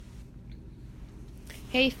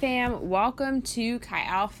Hey fam, welcome to Chi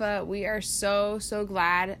Alpha. We are so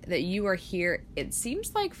glad that you are here. It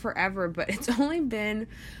seems like forever, but it's only been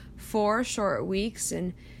 4 short weeks,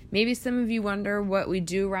 and maybe some of you wonder what we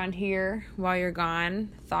do around here while you're gone.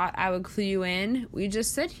 Thought I would clue you in. We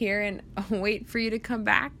just sit here and wait for you to come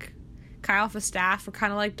back. Chi Alpha staff are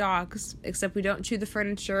kind of like dogs, except we don't chew the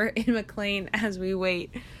furniture in McLean as we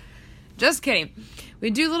wait. Just kidding.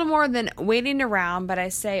 We do a little more than waiting around, but I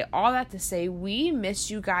say all that to say we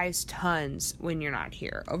miss you guys tons when you're not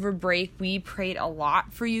here. Over break, we prayed a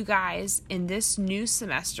lot for you guys in this new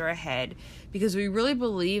semester ahead because we really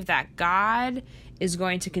believe that God is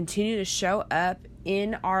going to continue to show up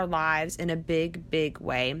in our lives in a big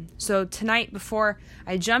way. So tonight, before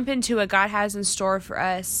I jump into what God has in store for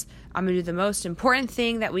us, I'm going to do the most important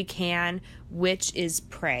thing that we can, which is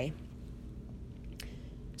pray.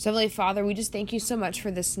 So Heavenly Father, we just thank you so much for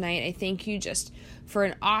this night. I thank you just for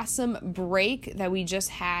an awesome break that we just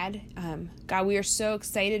had. God, we are so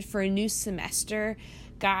excited for a new semester.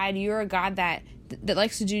 God, you're a God that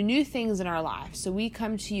likes to do new things in our lives. So we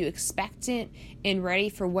come to you expectant and ready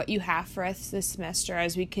for what you have for us this semester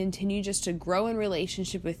as we continue just to grow in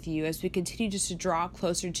relationship with you, as we continue just to draw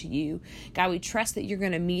closer to you. God, we trust that you're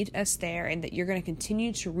going to meet us there and that you're going to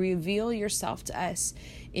continue to reveal yourself to us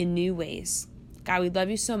in new ways. God, we love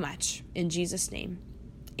you so much. In Jesus' name,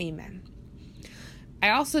 amen. I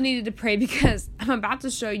also needed to pray because I'm about to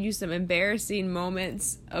show you some embarrassing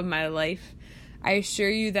moments of my life. I assure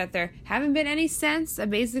you that there haven't been any since. I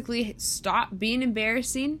basically stopped being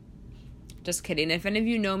embarrassing. Just kidding. If any of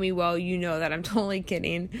you know me well, you know that I'm totally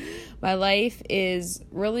kidding. My life is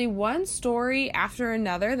really one story after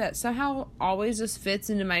another that somehow always just fits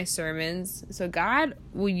into my sermons. So God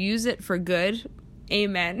will use it for good.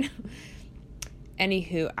 Amen.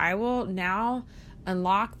 Anywho, I will now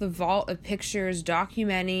unlock the vault of pictures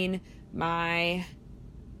documenting my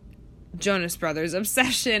Jonas Brothers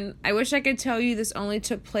obsession. I wish I could tell you this only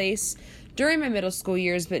took place during my middle school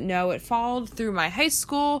years, but no, it followed through my high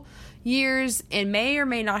school years and may or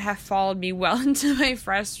may not have followed me well into my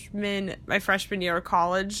freshman year of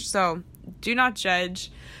college. So do not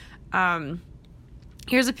judge.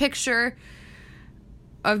 Here's a picture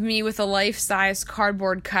of me with a life-size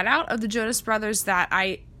cardboard cutout of the Jonas Brothers that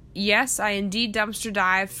I indeed dumpster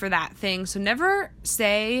dived for that thing. So never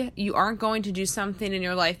say you aren't going to do something in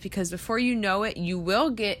your life, because before you know it, you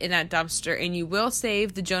will get in that dumpster and you will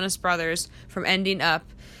save the Jonas Brothers from ending up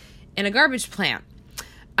in a garbage plant.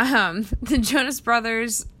 The Jonas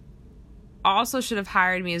Brothers also should have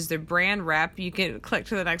hired me as their brand rep. You can click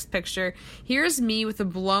to the next picture. Here's me with a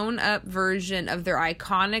blown up version of their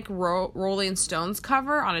iconic Rolling Stones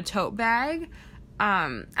cover on a tote bag.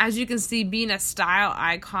 As you can see, being a style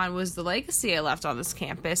icon was the legacy I left on this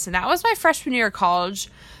campus. And that was my freshman year of college,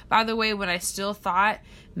 by the way, when I still thought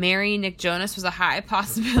marrying Nick Jonas was a high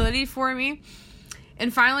possibility for me.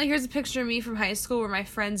 And finally, here's a picture of me from high school where my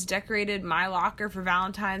friends decorated my locker for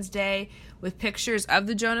Valentine's Day with pictures of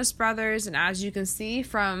the Jonas Brothers. And as you can see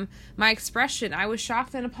from my expression, I was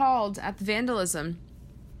shocked and appalled at the vandalism.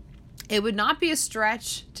 It would not be a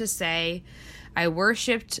stretch to say I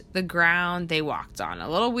worshipped the ground they walked on. A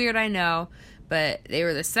little weird, I know, but they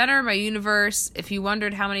were the center of my universe. If you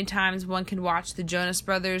wondered how many times one can watch the Jonas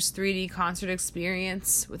Brothers 3D concert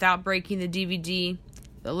experience without breaking the DVD,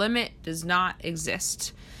 the limit does not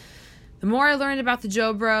exist. The more I learned about the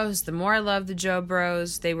Joe Bros, the more I loved the Joe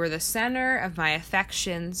Bros. They were the center of my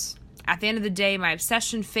affections. At the end of the day, my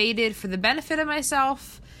obsession faded for the benefit of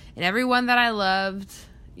myself and everyone that I loved.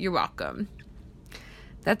 You're welcome.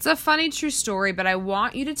 That's a funny true story, but I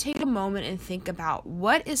want you to take a moment and think about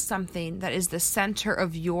what is something that is the center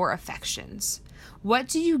of your affections. What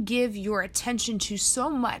do you give your attention to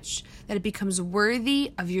so much that it becomes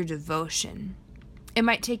worthy of your devotion? It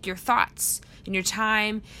might take your thoughts and your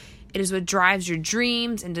time. It is what drives your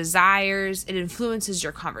dreams and desires. It influences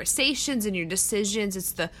your conversations and your decisions.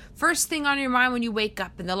 It's the first thing on your mind when you wake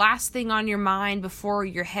up and the last thing on your mind before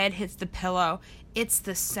your head hits the pillow. It's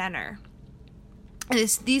the center. And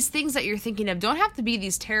these things that you're thinking of don't have to be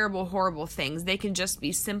these terrible, horrible things. They can just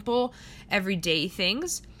be simple, everyday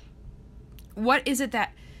things. What is it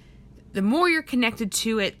that the more you're connected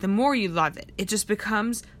to it, the more you love it? It just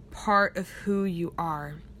becomes part of who you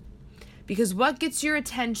are. Because what gets your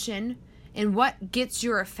attention and what gets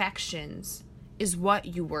your affections is what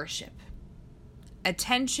you worship.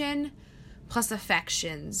 Attention plus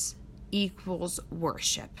affections equals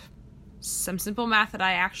worship. Some simple math that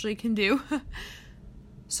I actually can do.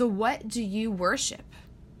 So what do you worship?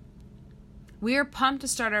 We are pumped to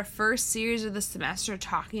start our first series of the semester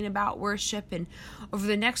talking about worship, and over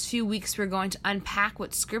the next few weeks we're going to unpack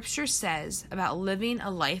what Scripture says about living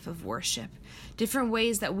a life of worship, different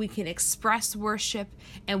ways that we can express worship,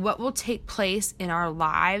 and what will take place in our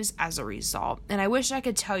lives as a result. And I wish I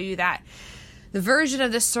could tell you that the version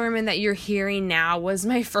of this sermon that you're hearing now was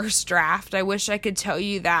my first draft. I wish I could tell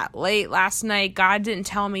you that late last night God didn't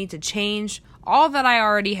tell me to change all that I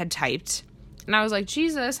already had typed. And I was like,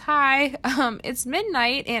 Jesus, hi, it's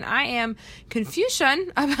midnight and I am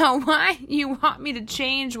confusion about why you want me to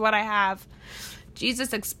change what I have.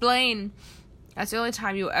 Jesus, explain. That's the only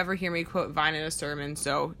time you'll ever hear me quote Vine in a sermon,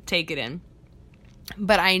 so take it in.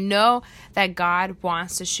 But I know that God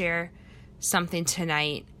wants to share something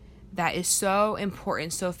tonight that is so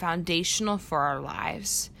important, so foundational for our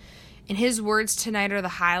lives. And his words tonight are the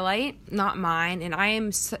highlight, not mine. And I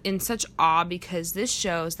am in such awe because this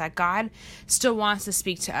shows that God still wants to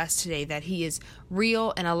speak to us today, that he is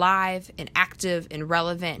real and alive and active and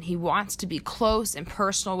relevant. He wants to be close and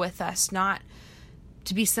personal with us, not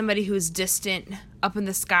to be somebody who is distant, up in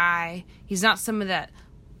the sky. He's not someone that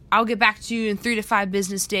I'll get back to you in 3 to 5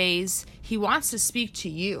 business days. He wants to speak to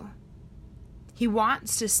you. He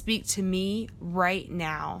wants to speak to me right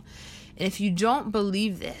now. And if you don't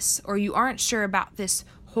believe this, or you aren't sure about this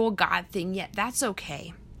whole God thing yet, that's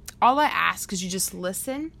okay. All I ask is you just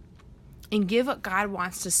listen and give what God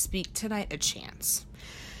wants to speak tonight a chance.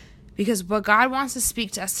 Because what God wants to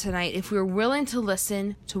speak to us tonight, if we're willing to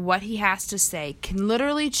listen to what he has to say, can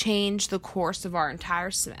literally change the course of our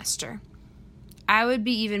entire semester. I would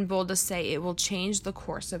be even bold to say it will change the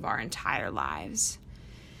course of our entire lives.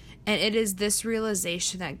 And it is this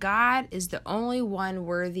realization that God is the only one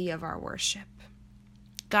worthy of our worship.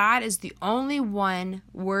 God is the only one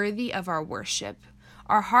worthy of our worship.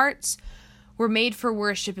 Our hearts were made for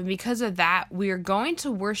worship, and because of that, we are going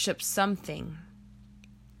to worship something.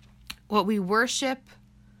 What we worship,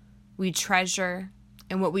 we treasure,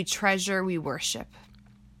 and what we treasure, we worship.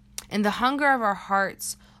 And the hunger of our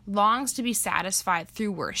hearts longs to be satisfied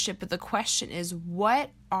through worship, but the question is,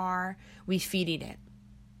 what are we feeding it?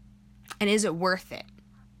 And is it worth it?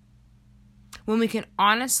 When we can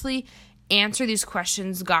honestly answer these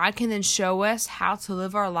questions, God can then show us how to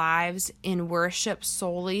live our lives in worship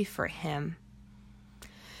solely for him.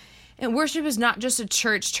 And worship is not just a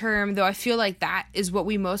church term, though I feel like that is what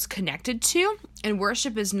we most connected to. And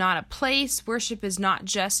worship is not a place. Worship is not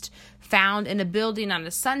just found in a building on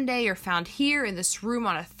a Sunday or found here in this room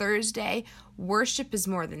on a Thursday. Worship is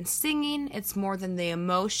more than singing. It's more than the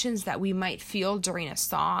emotions that we might feel during a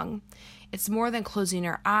song. It's more than closing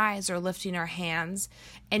our eyes or lifting our hands.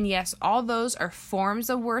 And yes, all those are forms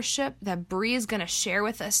of worship that Bree is going to share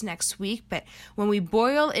with us next week. But when we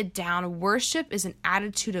boil it down, worship is an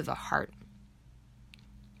attitude of the heart.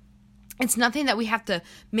 It's nothing that we have to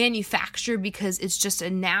manufacture because it's just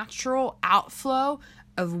a natural outflow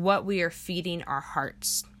of what we are feeding our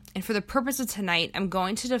hearts. And for the purpose of tonight, I'm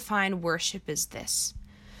going to define worship as this: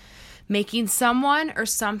 making someone or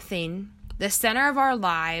something the center of our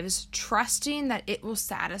lives, trusting that it will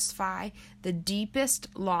satisfy the deepest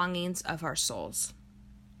longings of our souls.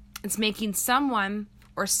 It's making someone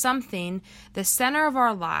or something the center of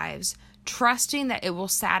our lives, trusting that it will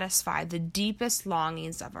satisfy the deepest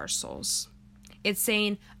longings of our souls. It's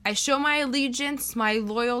saying, I show my allegiance, my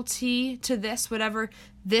loyalty to this, whatever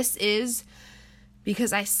this is,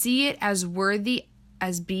 because I see it as worthy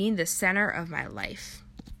as being the center of my life.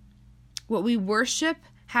 What we worship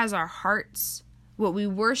has our hearts. What we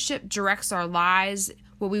worship directs our lives.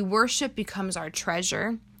 What we worship becomes our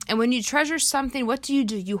treasure. And when you treasure something, what do?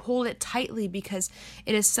 You hold it tightly because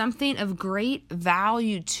it is something of great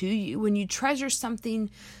value to you. When you treasure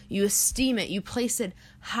something, you esteem it. You place it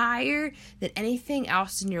higher than anything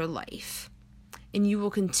else in your life. And you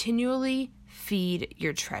will continually feed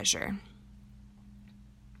your treasure.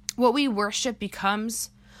 What we worship becomes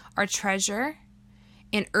our treasure.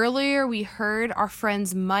 And earlier we heard our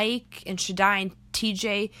friends Mike and Shaddai and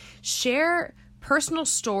TJ share personal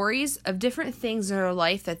stories of different things in their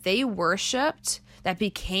life that they worshiped that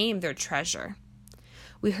became their treasure.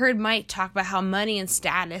 We heard Mike talk about how money and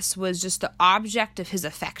status was just the object of his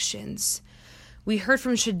affections. We heard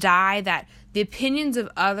from Shaddai that the opinions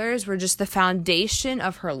of others were just the foundation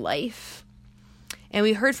of her life. And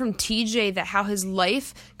we heard from TJ that how his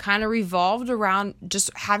life kind of revolved around just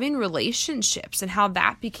having relationships and how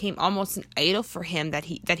that became almost an idol for him that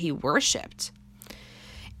he worshiped.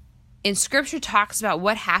 And Scripture talks about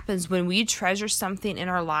what happens when we treasure something in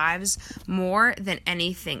our lives more than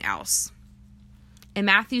anything else. In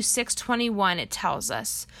Matthew 6:21, it tells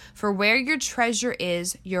us, "For where your treasure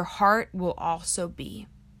is, your heart will also be."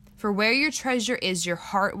 For where your treasure is, your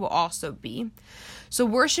heart will also be. So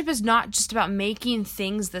worship is not just about making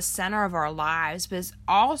things the center of our lives, but it's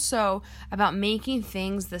also about making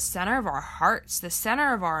things the center of our hearts, the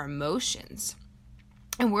center of our emotions.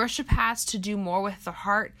 And worship has to do more with the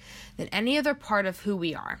heart than any other part of who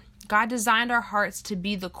we are. God designed our hearts to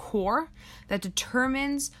be the core that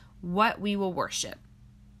determines what we will worship.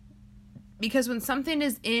 Because when something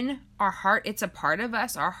is in our heart, it's a part of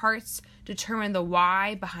us. Our hearts determine the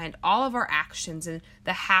why behind all of our actions and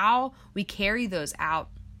the how we carry those out.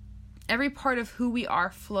 Every part of who we are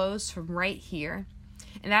flows from right here.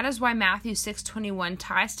 And that is why Matthew 6:21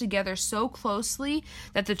 ties together so closely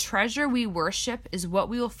that the treasure we worship is what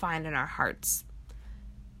we will find in our hearts.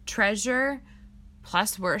 Treasure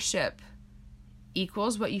plus worship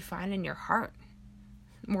equals what you find in your heart.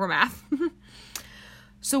 More math.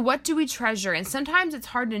 So what do we treasure? And sometimes it's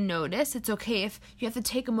hard to notice. It's okay if you have to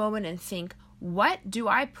take a moment and think, what do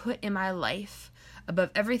I put in my life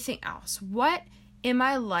above everything else? What in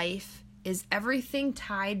my life is everything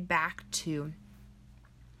tied back to?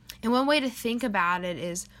 And one way to think about it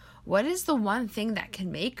is, what is the one thing that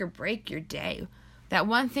can make or break your day? That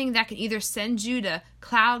one thing that can either send you to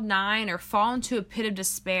cloud nine or fall into a pit of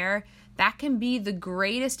despair, that can be the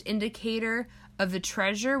greatest indicator of the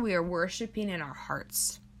treasure we are worshiping in our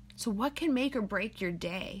hearts. So what can make or break your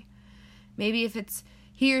day? Maybe if it's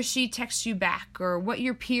he or she texts you back, or what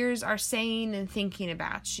your peers are saying and thinking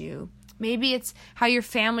about you. Maybe it's how your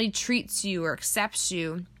family treats you or accepts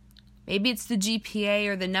you. Maybe it's the GPA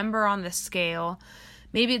or the number on the scale.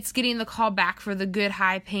 Maybe it's getting the call back for the good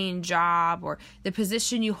high-paying job, or the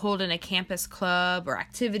position you hold in a campus club or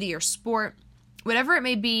activity or sport. Whatever it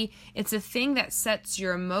may be, it's a thing that sets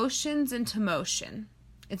your emotions into motion.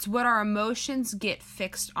 It's what our emotions get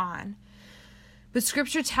fixed on. But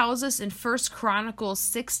Scripture tells us in 1 Chronicles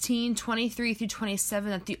 16:23-27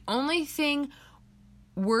 that the only thing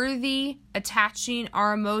worthy attaching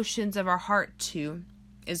our emotions of our heart to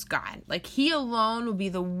is God. Like He alone will be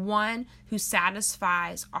the one who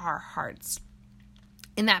satisfies our hearts.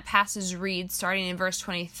 In that passage reads, starting in verse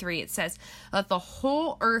 23, it says, "Let the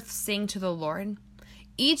whole earth sing to the Lord.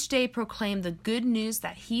 Each day proclaim the good news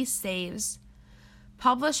that He saves.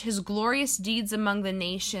 Publish His glorious deeds among the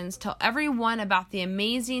nations. Tell everyone about the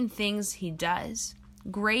amazing things He does.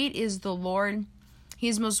 Great is the Lord. He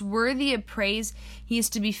is most worthy of praise. He is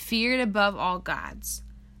to be feared above all gods.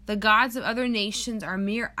 The gods of other nations are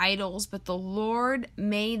mere idols, but the Lord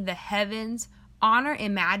made the heavens. Honor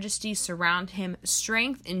and majesty surround Him.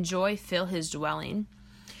 Strength and joy fill His dwelling."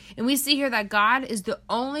 And we see here that God is the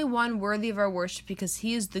only one worthy of our worship because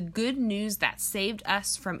He is the good news that saved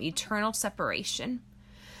us from eternal separation.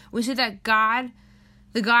 We see that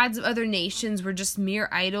the gods of other nations were just mere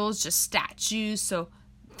idols, just statues, so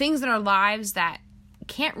things in our lives that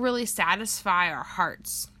can't really satisfy our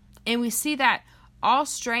hearts. And we see that all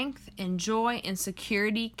strength and joy and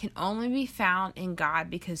security can only be found in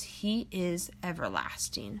God because He is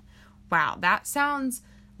everlasting. Wow, that sounds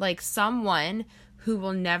like someone who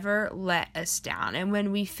will never let us down. And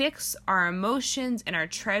when we fix our emotions and our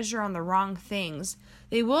treasure on the wrong things,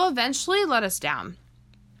 they will eventually let us down.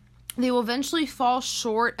 They will eventually fall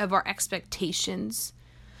short of our expectations.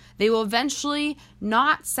 They will eventually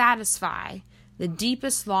not satisfy the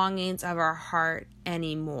deepest longings of our heart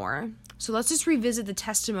anymore. So let's just revisit the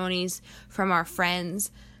testimonies from our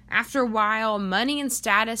friends. After a while, money and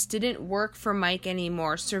status didn't work for Mike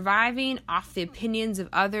anymore. Surviving off the opinions of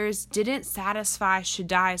others didn't satisfy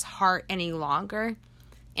Shaddai's heart any longer.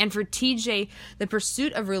 And for TJ, the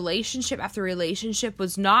pursuit of relationship after relationship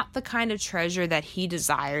was not the kind of treasure that he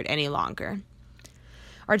desired any longer.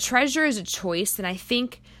 Our treasure is a choice, and I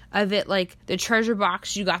think of it like the treasure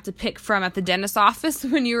box you got to pick from at the dentist's office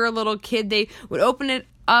when you were a little kid. They would open it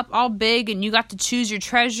up all big and you got to choose your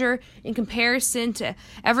treasure in comparison to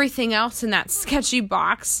everything else in that sketchy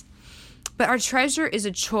box. But our treasure is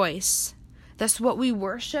a choice. Thus what we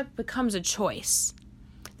worship becomes a choice.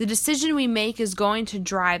 The decision we make is going to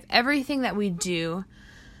drive everything that we do,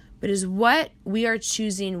 but is what we are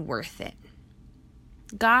choosing worth it?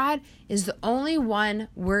 God is the only one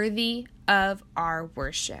worthy of our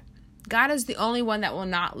worship. God is the only one that will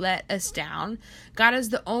not let us down. God is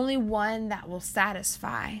the only one that will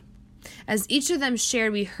satisfy. As each of them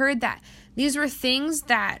shared, we heard that these were things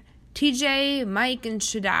that TJ, Mike, and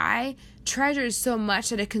Shaddai treasured so much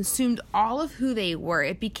that it consumed all of who they were.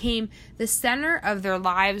 It became the center of their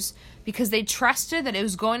lives because they trusted that it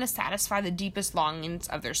was going to satisfy the deepest longings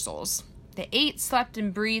of their souls. They ate, slept,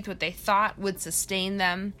 and breathed what they thought would sustain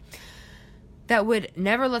them, that would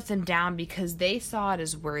never let them down because they saw it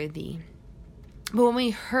as worthy. But when we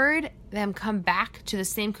heard them come back to the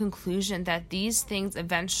same conclusion that these things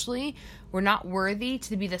eventually were not worthy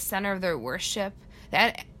to be the center of their worship,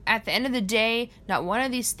 that at the end of the day, not one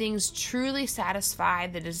of these things truly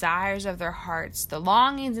satisfied the desires of their hearts, the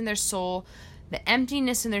longings in their soul, the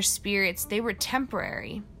emptiness in their spirits, they were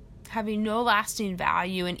temporary, having no lasting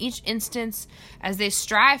value. In each instance, as they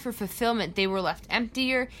strive for fulfillment, they were left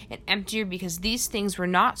emptier and emptier because these things were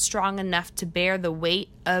not strong enough to bear the weight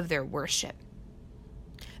of their worship.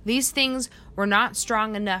 These things were not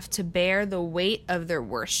strong enough to bear the weight of their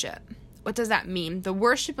worship. What does that mean? The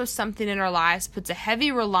worship of something in our lives puts a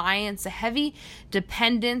heavy reliance, a heavy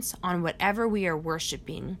dependence on whatever we are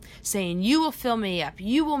worshiping, saying, you will fill me up,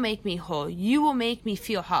 you will make me whole, you will make me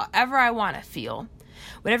feel however I want to feel.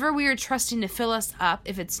 Whatever we are trusting to fill us up,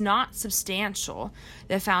 if it's not substantial,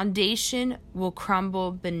 the foundation will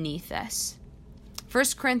crumble beneath us. 1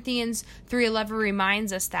 Corinthians 3:11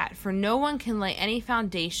 reminds us that for no one can lay any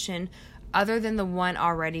foundation other than the one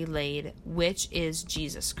already laid, which is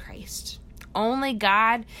Jesus Christ. Only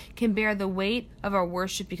God can bear the weight of our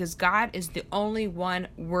worship because God is the only one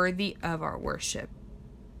worthy of our worship.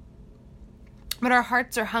 But our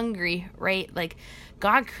hearts are hungry, right? Like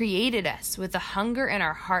God created us with a hunger in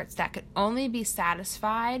our hearts that could only be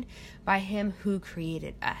satisfied by Him who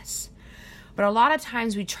created us. But a lot of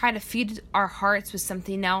times we try to feed our hearts with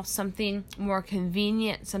something else, something more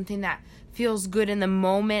convenient, something that feels good in the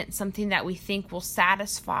moment, something that we think will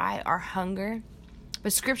satisfy our hunger.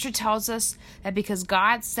 But Scripture tells us that because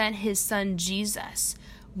God sent His Son Jesus,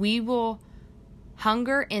 we will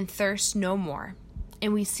hunger and thirst no more.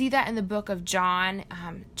 And we see that in the book of John,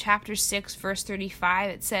 chapter 6, verse 35.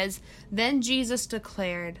 It says, "Then Jesus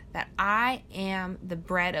declared that I am the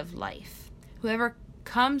bread of life. Whoever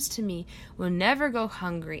comes to me will never go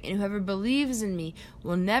hungry, and whoever believes in me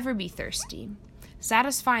will never be thirsty."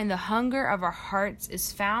 Satisfying the hunger of our hearts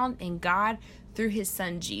is found in God through His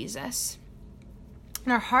Son Jesus.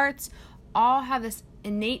 And our hearts all have this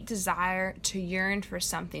innate desire to yearn for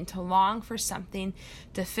something, to long for something,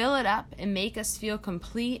 to fill it up and make us feel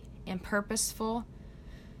complete and purposeful.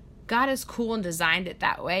 God is cool and designed it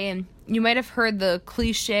that way. And you might have heard the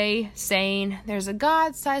cliche saying, there's a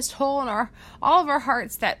God-sized hole in all of our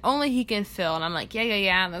hearts that only He can fill. And I'm like,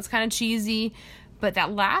 yeah, that's kind of cheesy. But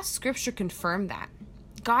that last scripture confirmed that.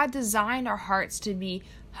 God designed our hearts to be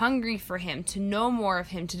hungry for Him, to know more of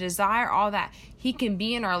Him, to desire all that He can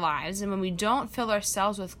be in our lives. And when we don't fill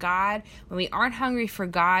ourselves with God, when we aren't hungry for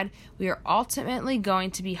God, we are ultimately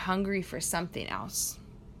going to be hungry for something else.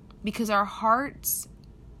 Because our hearts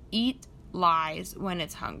eat lies when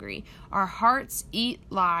it's hungry. Our hearts eat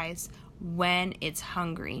lies when it's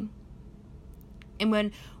hungry. And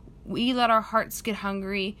when we let our hearts get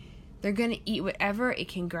hungry, they're going to eat whatever it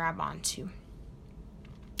can grab onto.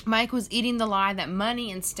 Mike was eating the lie that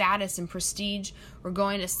money and status and prestige were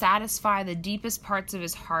going to satisfy the deepest parts of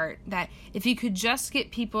his heart, that if he could just get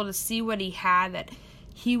people to see what he had, that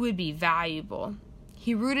he would be valuable.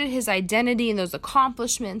 He rooted his identity in those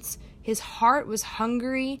accomplishments. His heart was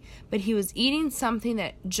hungry, but he was eating something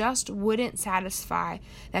that just wouldn't satisfy,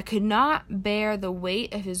 that could not bear the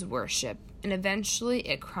weight of his worship, and eventually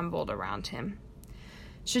it crumbled around him.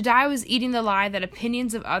 Shaddai was eating the lie that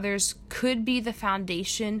opinions of others could be the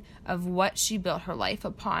foundation of what she built her life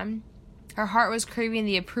upon. Her heart was craving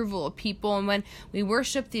the approval of people, and when we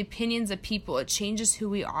worship the opinions of people, it changes who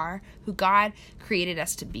we are, who God created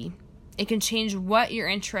us to be. It can change what you're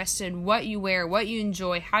interested in, what you wear, what you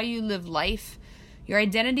enjoy, how you live life. Your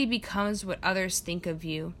identity becomes what others think of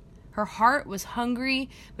you. Her heart was hungry,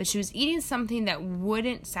 but she was eating something that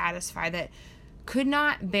wouldn't satisfy, that could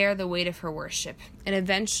not bear the weight of her worship, and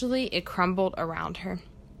eventually it crumbled around her.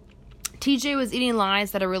 TJ was eating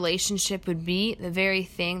lies that a relationship would be the very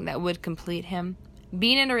thing that would complete him.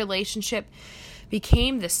 Being in a relationship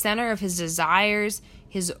became the center of his desires.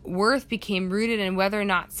 His worth became rooted in whether or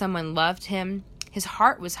not someone loved him. His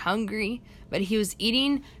heart was hungry, but he was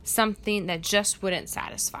eating something that just wouldn't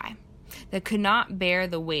satisfy, that could not bear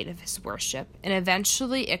the weight of his worship, and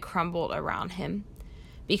eventually it crumbled around him.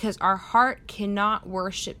 Because our heart cannot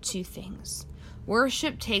worship two things.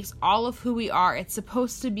 Worship takes all of who we are. It's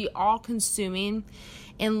supposed to be all-consuming.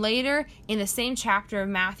 And later, in the same chapter of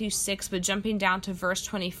Matthew 6, but jumping down to verse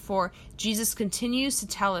 24, Jesus continues to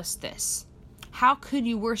tell us this. How could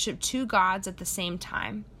you worship two gods at the same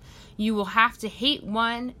time? You will have to hate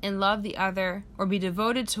one and love the other, or be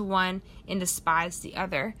devoted to one and despise the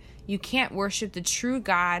other. You can't worship the true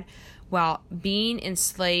God while being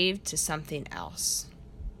enslaved to something else.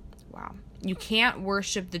 Wow. You can't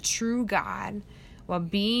worship the true God while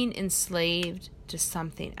being enslaved to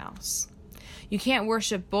something else. You can't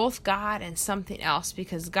worship both God and something else,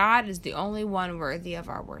 because God is the only one worthy of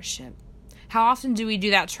our worship. How often do we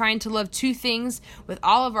do that, trying to love two things with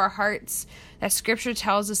all of our hearts, that Scripture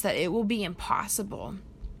tells us that it will be impossible?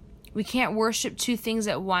 We can't worship two things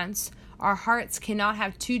at once. Our hearts cannot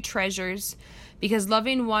have two treasures, because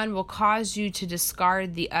loving one will cause you to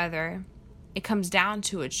discard the other. It comes down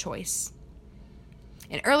to a choice.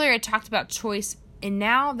 And earlier I talked about choice, and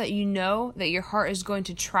now that you know that your heart is going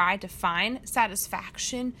to try to find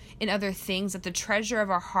satisfaction in other things, that the treasure of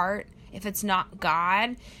our heart, if it's not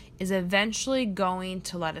God, is eventually going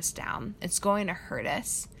to let us down. It's going to hurt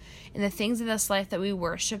us. And the things in this life that we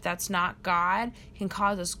worship that's not God can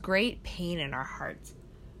cause us great pain in our hearts.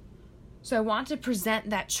 So I want to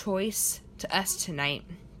present that choice to us tonight.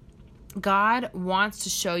 God wants to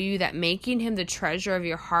show you that making Him the treasure of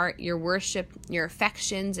your heart, your worship, your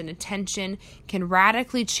affections, and attention can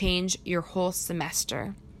radically change your whole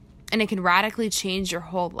semester. And it can radically change your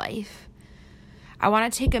whole life. I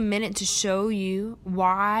want to take a minute to show you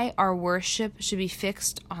why our worship should be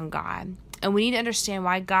fixed on God. And we need to understand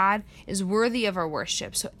why God is worthy of our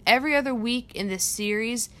worship. So every other week in this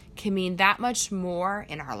series can mean that much more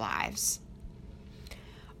in our lives.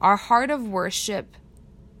 Our heart of worship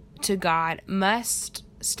to God must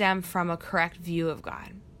stem from a correct view of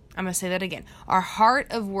God. I'm going to say that again. Our heart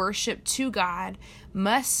of worship to God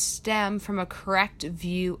must stem from a correct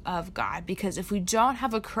view of God. Because if we don't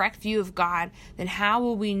have a correct view of God, then how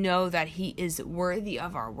will we know that He is worthy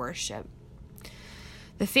of our worship?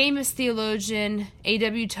 The famous theologian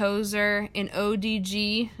A.W. Tozer in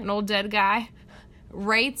ODG, an old dead guy,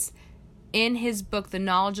 writes in his book, The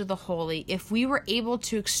Knowledge of the Holy, if we were able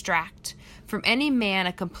to extract from any man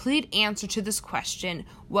a complete answer to this question,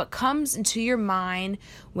 what comes into your mind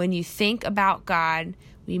when you think about God,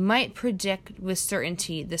 we might predict with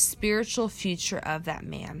certainty the spiritual future of that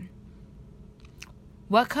man.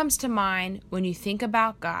 What comes to mind when you think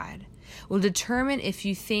about God will determine if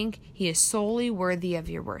you think He is solely worthy of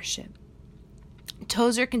your worship.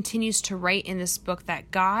 Tozer continues to write in this book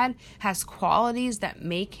that God has qualities that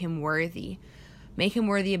make Him worthy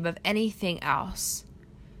above anything else.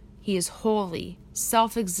 He is holy,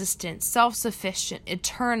 self-existent, self-sufficient,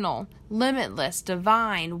 eternal, limitless,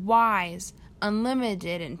 divine, wise,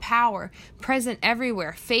 unlimited in power, present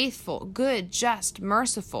everywhere, faithful, good, just,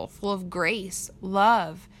 merciful, full of grace,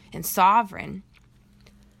 love, and sovereign.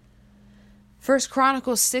 1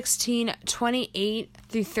 Chronicles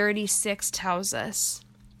 16:28-36 tells us,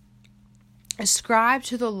 ascribe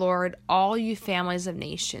to the Lord all you families of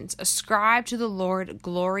nations. Ascribe to the Lord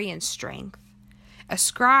glory and strength.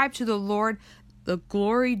 Ascribe to the Lord the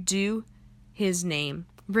glory due His name.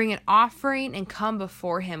 Bring an offering and come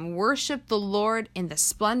before Him. Worship the Lord in the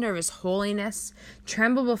splendor of His holiness.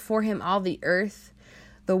 Tremble before Him, all the earth.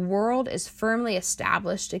 The world is firmly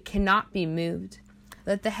established. It cannot be moved.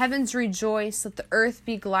 Let the heavens rejoice. Let the earth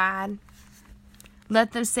be glad.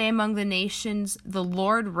 Let them say among the nations, the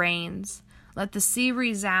Lord reigns. Let the sea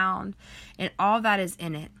resound and all that is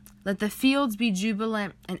in it. Let the fields be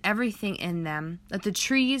jubilant and everything in them. Let the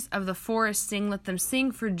trees of the forest sing. Let them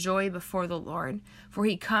sing for joy before the Lord. For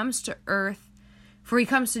He comes to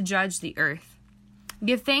judge the earth.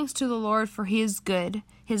 Give thanks to the Lord, for He is good.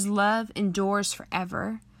 His love endures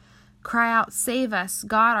forever. Cry out, save us,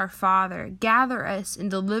 God our Father. Gather us and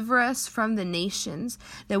deliver us from the nations,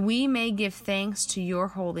 that we may give thanks to your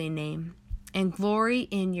holy name and glory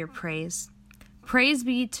in your praise. Praise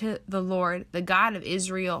be to the Lord, the God of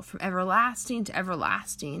Israel, from everlasting to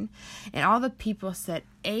everlasting. And all the people said,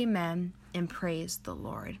 Amen, and praised the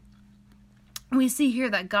Lord. We see here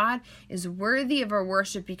that God is worthy of our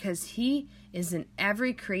worship because He is in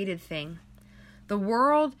every created thing. The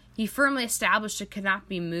world He firmly established, it could not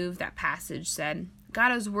be moved, that passage said.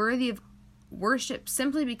 God is worthy of worship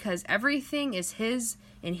simply because everything is His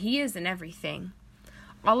and He is in everything.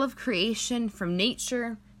 All of creation, from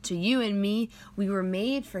nature to you and me, we were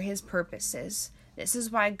made for His purposes. This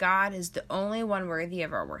is why God is the only one worthy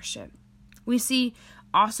of our worship. We see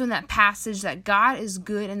also in that passage that God is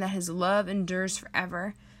good and that His love endures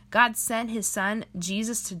forever. God sent His Son,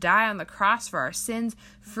 Jesus, to die on the cross for our sins,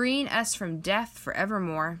 freeing us from death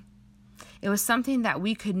forevermore. It was something that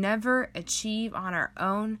we could never achieve on our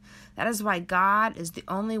own. That is why God is the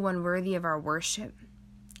only one worthy of our worship.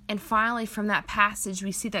 And finally, from that passage,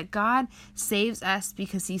 we see that God saves us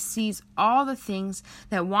because He sees all the things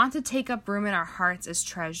that want to take up room in our hearts as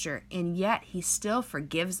treasure, and yet He still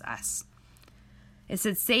forgives us. It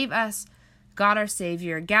said, save us, God our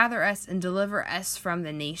Savior, gather us and deliver us from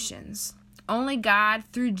the nations. Only God,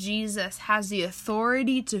 through Jesus, has the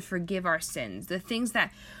authority to forgive our sins. The things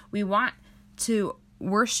that we want to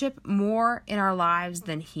worship more in our lives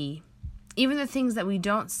than He. Even the things that we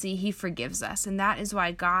don't see, He forgives us. And that is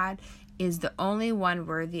why God is the only one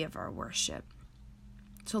worthy of our worship.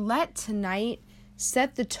 So let tonight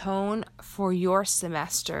set the tone for your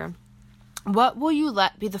semester. What will you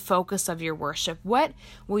let be the focus of your worship? What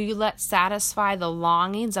will you let satisfy the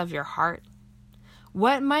longings of your heart?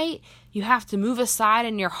 What might you have to move aside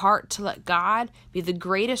in your heart to let God be the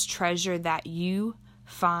greatest treasure that you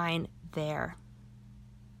find there?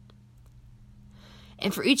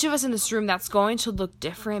 And for each of us in this room, that's going to look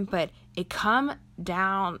different, but it comes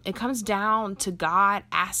down to God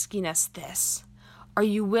asking us this. Are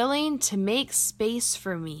you willing to make space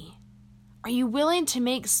for me? Are you willing to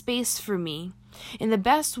make space for me? And the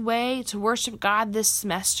best way to worship God this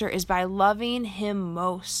semester is by loving Him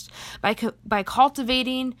most, by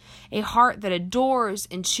cultivating a heart that adores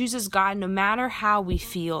and chooses God no matter how we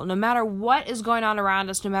feel, no matter what is going on around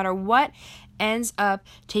us, no matter what ends up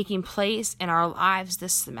taking place in our lives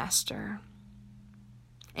this semester.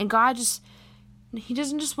 And God He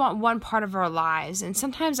doesn't just want one part of our lives. And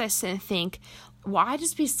sometimes I sit and think, why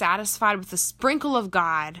just be satisfied with a sprinkle of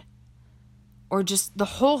God? Or just the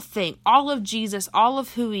whole thing, all of Jesus, all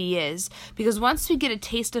of who He is. Because once we get a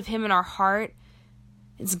taste of Him in our heart,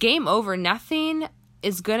 it's game over. Nothing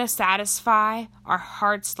is going to satisfy our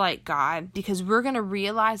hearts like God, because we're going to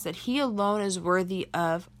realize that He alone is worthy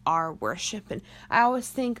of our worship. And I always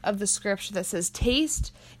think of the scripture that says,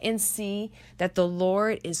 taste and see that the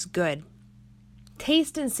Lord is good.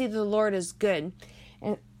 Taste and see that the Lord is good.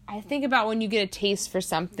 And I think about when you get a taste for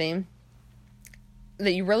something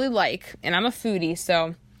that you really like, and I'm a foodie,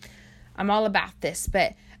 so I'm all about this,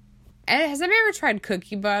 but has anybody ever tried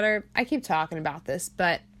cookie butter? I keep talking about this,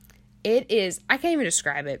 but it is, I can't even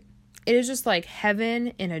describe it. It is just like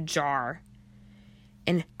heaven in a jar.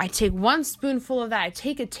 And I take one spoonful of that, I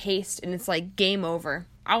take a taste, and it's like game over.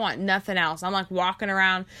 I want nothing else. I'm like walking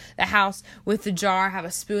around the house with the jar, have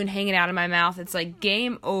a spoon hanging out of my mouth. It's like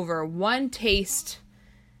game over. One taste,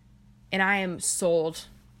 and I am sold.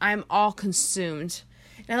 I am all consumed.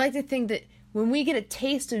 And I like to think that when we get a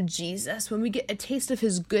taste of Jesus, when we get a taste of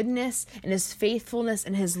His goodness and His faithfulness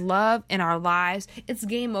and His love in our lives, it's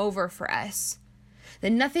game over for us.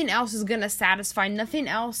 That nothing else is going to satisfy, nothing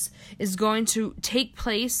else is going to take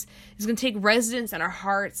place, is going to take residence in our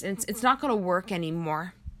hearts, and it's not going to work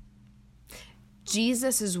anymore.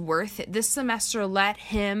 Jesus is worth it. This semester, let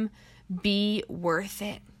Him be worth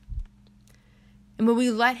it. And when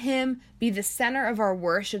we let Him be the center of our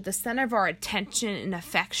worship, the center of our attention and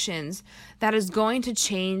affections, that is going to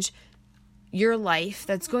change your life.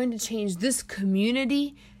 That's going to change this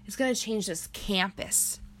community. It's going to change this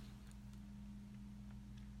campus.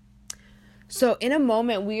 So in a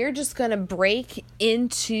moment, we are just going to break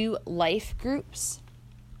into life groups.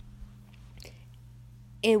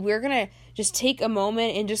 And we're going to just take a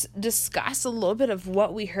moment and just discuss a little bit of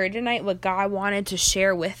what we heard tonight, what God wanted to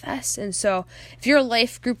share with us. And so if you're a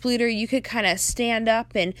life group leader, you could kind of stand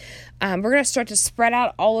up, and we're going to start to spread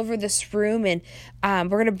out all over this room, and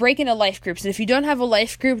we're going to break into life groups. And if you don't have a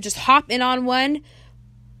life group, just hop in on one,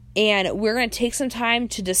 and we're going to take some time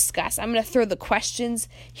to discuss. I'm going to throw the questions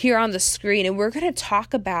here on the screen, and we're going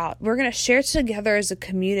to share together as a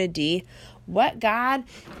community what God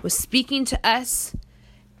was speaking to us.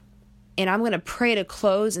 And I'm going to pray to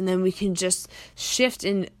close, and then we can just shift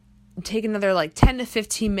and take another 10 to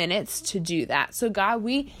 15 minutes to do that. So God,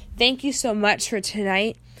 we thank You so much for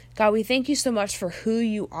tonight. God, we thank You so much for who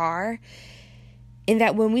You are. And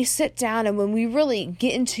that when we sit down and when we really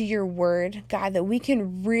get into Your word, God, that we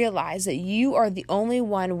can realize that You are the only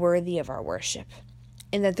one worthy of our worship.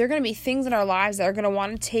 And that there are going to be things in our lives that are going to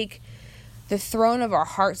want to take the throne of our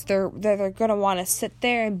hearts. They're going to want to sit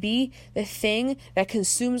there and be the thing that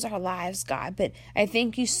consumes our lives, God. But I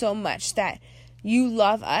thank You so much that You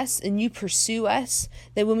love us and You pursue us,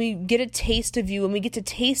 that when we get a taste of You, when we get to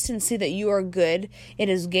taste and see that You are good, it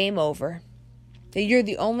is game over. That You're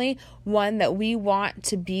the only one that we want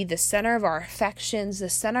to be the center of our affections, the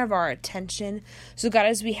center of our attention. So God,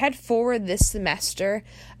 as we head forward this semester,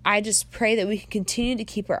 I just pray that we can continue to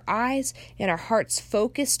keep our eyes and our hearts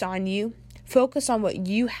focused on You. Focus on what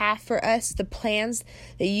You have for us, the plans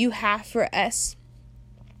that You have for us.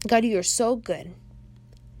 God, You are so good.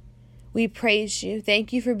 We praise You.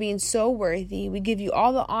 Thank You for being so worthy. We give You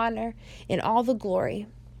all the honor and all the glory.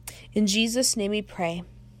 In Jesus' name we pray.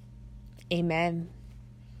 Amen.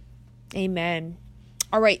 Amen.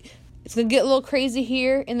 All right. It's going to get a little crazy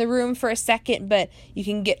here in the room for a second, but you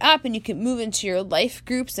can get up and you can move into your life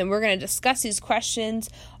groups, and we're going to discuss these questions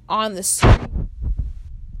on the screen.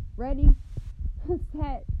 Ready?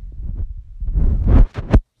 Set.